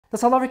The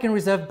South African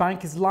Reserve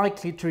Bank is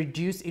likely to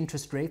reduce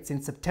interest rates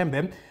in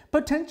September,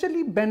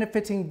 potentially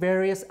benefiting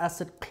various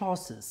asset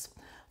classes.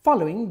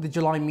 Following the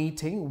July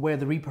meeting, where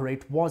the repo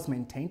rate was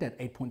maintained at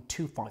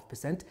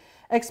 8.25%,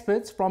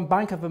 experts from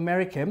Bank of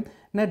America,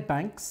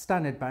 Nedbank,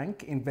 Standard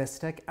Bank,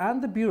 Investec,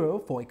 and the Bureau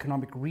for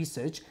Economic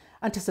Research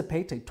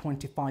anticipate a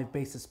 25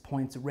 basis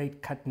points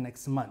rate cut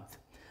next month.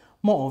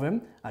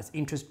 Moreover, as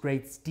interest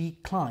rates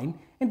decline,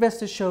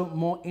 investors show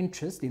more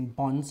interest in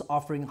bonds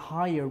offering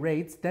higher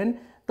rates than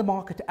the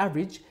market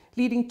average,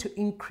 leading to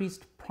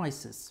increased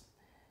prices.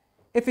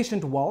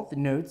 Efficient Wealth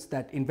notes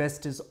that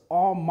investors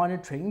are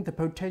monitoring the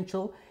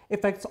potential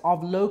effects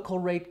of local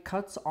rate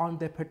cuts on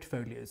their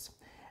portfolios.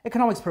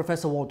 Economics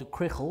Professor Walter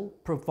Krichel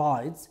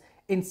provides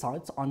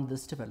insights on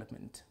this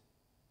development.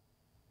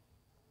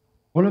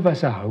 All of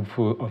us are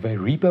hopeful of a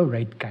repo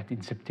rate cut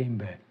in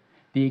September.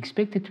 The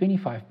expected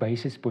 25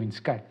 basis points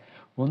cut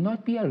will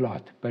not be a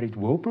lot, but it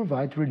will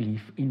provide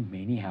relief in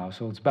many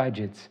households'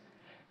 budgets.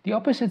 The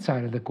opposite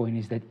side of the coin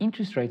is that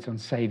interest rates on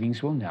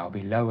savings will now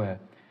be lower.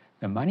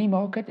 The money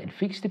market and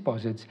fixed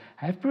deposits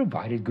have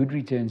provided good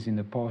returns in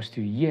the past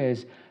 2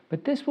 years,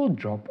 but this will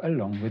drop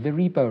along with the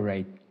repo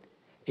rate.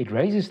 It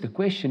raises the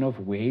question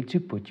of where to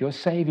put your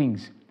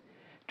savings.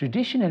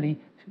 Traditionally,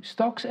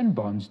 stocks and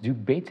bonds do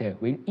better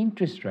when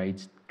interest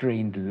rates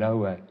trend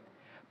lower,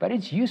 but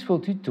it's useful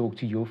to talk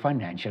to your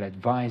financial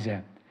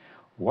advisor.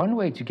 One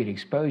way to get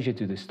exposure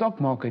to the stock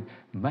market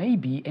may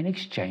be an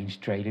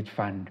exchange-traded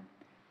fund.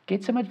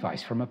 Get some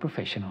advice from a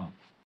professional.